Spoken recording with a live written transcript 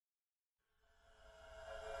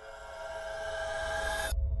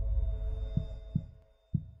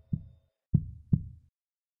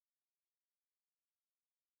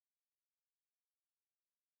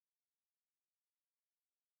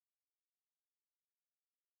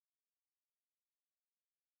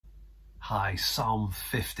high. Psalm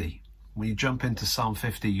 50. When you jump into Psalm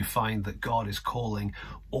 50, you find that God is calling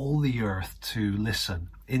all the earth to listen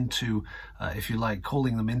into, if you like,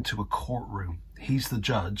 calling them into a courtroom. He's the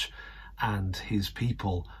judge and his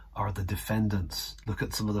people are the defendants. Look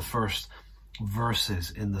at some of the first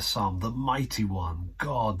verses in the Psalm. The mighty one,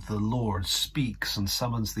 God the Lord, speaks and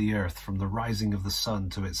summons the earth from the rising of the sun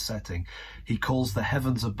to its setting. He calls the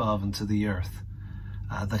heavens above and to the earth,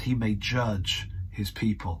 that he may judge his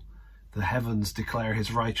people. The heavens declare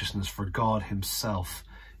his righteousness, for God himself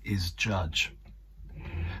is judge.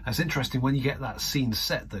 It's interesting when you get that scene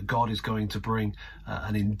set that God is going to bring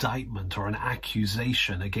an indictment or an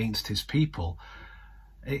accusation against his people.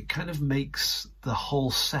 It kind of makes the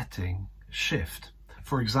whole setting shift.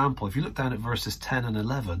 For example, if you look down at verses 10 and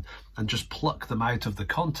 11 and just pluck them out of the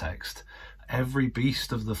context, every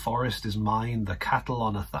beast of the forest is mine, the cattle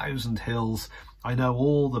on 1,000 hills. I know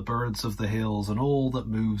all the birds of the hills, and all that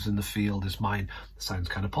moves in the field is mine. Sounds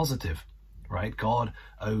kind of positive, right? God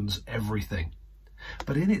owns everything.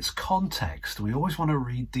 But in its context, we always want to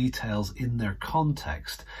read details in their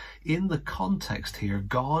context. In the context here,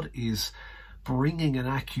 God is bringing an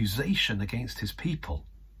accusation against his people,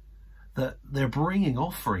 that they're bringing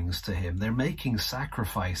offerings to him, they're making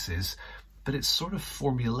sacrifices, but it's sort of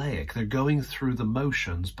formulaic. They're going through the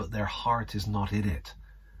motions, but their heart is not in it.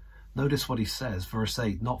 Notice what he says, verse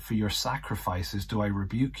 8, not for your sacrifices do I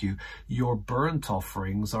rebuke you, your burnt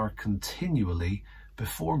offerings are continually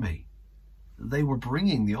before me. They were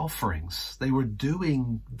bringing the offerings, they were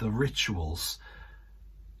doing the rituals,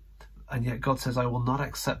 and yet God says, I will not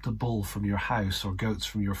accept a bull from your house or goats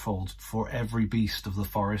from your folds, for every beast of the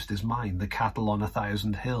forest is mine, the cattle on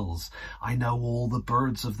 1,000 hills. I know all the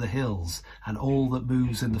birds of the hills, and all that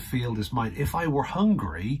moves in the field is mine. If I were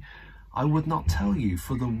hungry, I would not tell you,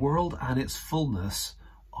 for the world and its fullness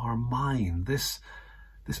are mine. This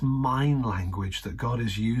mine language that God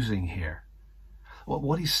is using here.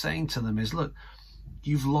 What he's saying to them is, look,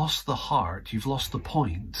 you've lost the heart, you've lost the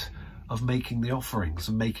point of making the offerings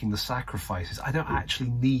and making the sacrifices. I don't actually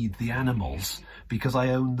need the animals because I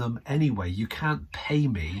own them anyway. You can't pay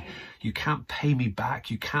me. You can't pay me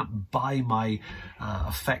back. You can't buy my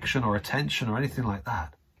affection or attention or anything like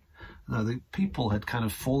that. No, the people had kind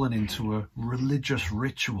of fallen into a religious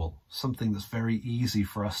ritual, something that's very easy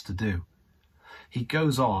for us to do. He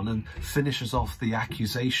goes on and finishes off the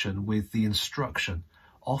accusation with the instruction,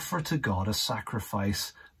 offer to God a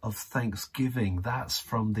sacrifice of thanksgiving. That's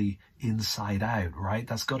from the inside out, right?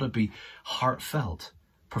 That's got to be heartfelt.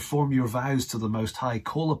 Perform your vows to the Most High.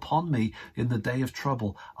 Call upon me in the day of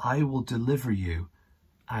trouble. I will deliver you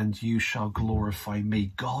and you shall glorify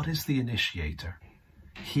me. God is the initiator.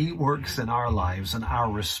 He works in our lives and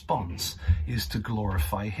our response is to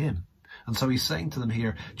glorify him. And so he's saying to them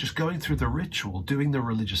here, just going through the ritual, doing the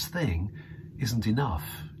religious thing isn't enough.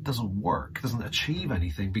 It doesn't work, it doesn't achieve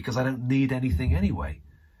anything because I don't need anything anyway.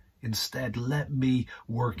 Instead, let me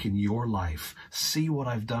work in your life, see what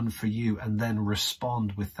I've done for you, and then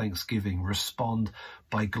respond with thanksgiving, respond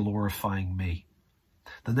by glorifying me.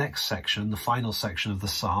 The next section, the final section of the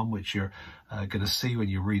psalm, which you're going to see when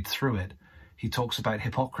you read through it, he talks about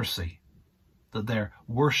hypocrisy, that they're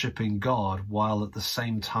worshipping God while at the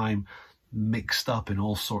same time mixed up in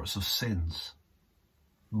all sorts of sins.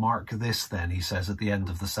 Mark this then, he says at the end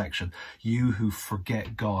of the section, you who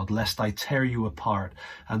forget God, lest I tear you apart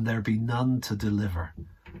and there be none to deliver.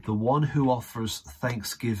 The one who offers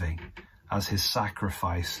thanksgiving as his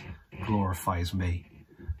sacrifice glorifies me.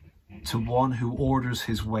 To one who orders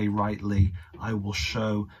his way rightly, I will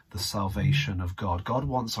show the salvation of God. God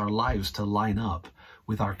wants our lives to line up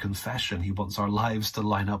with our confession. He wants our lives to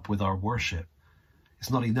line up with our worship. It's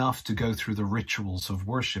not enough to go through the rituals of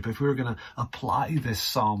worship. If we were going to apply this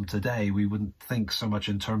psalm today, we wouldn't think so much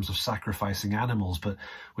in terms of sacrificing animals, but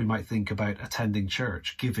we might think about attending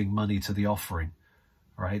church, giving money to the offering,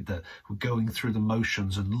 right? That we're going through the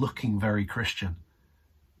motions and looking very Christian.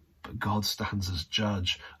 But God stands as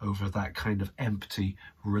judge over that kind of empty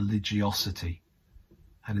religiosity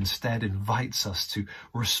and instead invites us to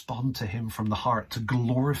respond to him from the heart, to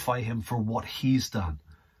glorify him for what he's done.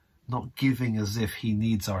 Not giving as if he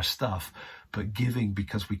needs our stuff, but giving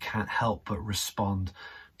because we can't help but respond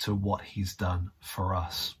to what he's done for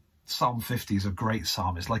us. Psalm 50 is a great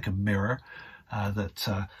psalm. It's like a mirror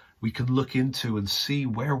that we can look into and see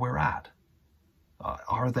where we're at.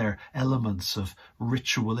 Are there elements of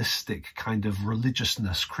ritualistic kind of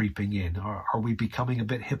religiousness creeping in? Or are we becoming a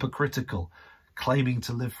bit hypocritical, claiming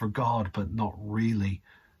to live for God, but not really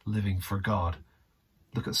living for God?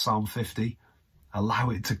 Look at Psalm 50. Allow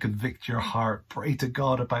it to convict your heart. Pray to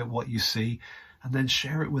God about what you see and then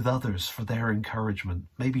share it with others for their encouragement.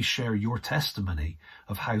 Maybe share your testimony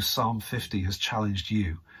of how Psalm 50 has challenged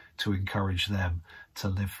you to encourage them to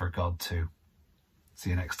live for God too. See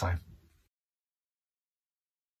you next time.